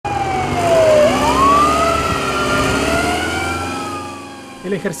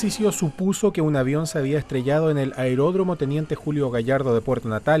ejercicio supuso que un avión se había estrellado en el aeródromo Teniente Julio Gallardo de Puerto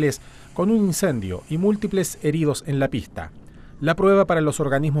Natales con un incendio y múltiples heridos en la pista. La prueba para los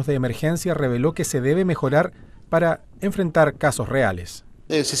organismos de emergencia reveló que se debe mejorar para enfrentar casos reales.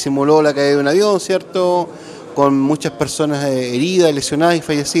 Se simuló la caída de un avión, ¿cierto?, con muchas personas heridas, lesionadas y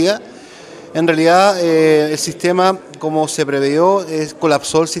fallecidas. En realidad, el sistema, como se previó,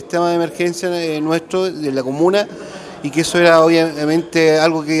 colapsó el sistema de emergencia nuestro, de la comuna, y que eso era obviamente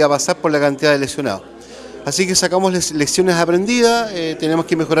algo que iba a pasar por la cantidad de lesionados. Así que sacamos lecciones aprendidas, tenemos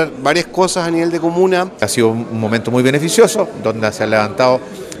que mejorar varias cosas a nivel de comuna. Ha sido un momento muy beneficioso, donde se han levantado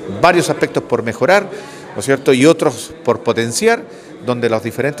varios aspectos por mejorar, ¿no es cierto?, y otros por potenciar, donde los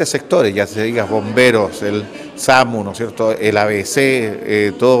diferentes sectores, ya se diga bomberos, el SAMU, ¿no es cierto?, el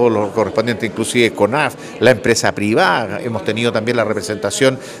ABC, todo lo correspondiente, inclusive CONAF, la empresa privada, hemos tenido también la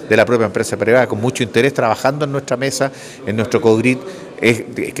representación de la propia empresa privada con mucho interés trabajando en nuestra mesa, en nuestro COGRID,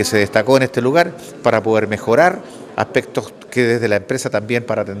 que se destacó en este lugar para poder mejorar aspectos que desde la empresa también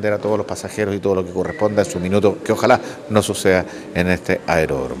para atender a todos los pasajeros y todo lo que corresponda en su minuto, que ojalá no suceda en este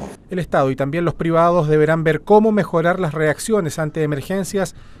aeródromo. El Estado y también los privados deberán ver cómo mejorar las reacciones ante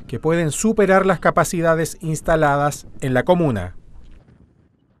emergencias que pueden superar las capacidades instaladas en la comuna.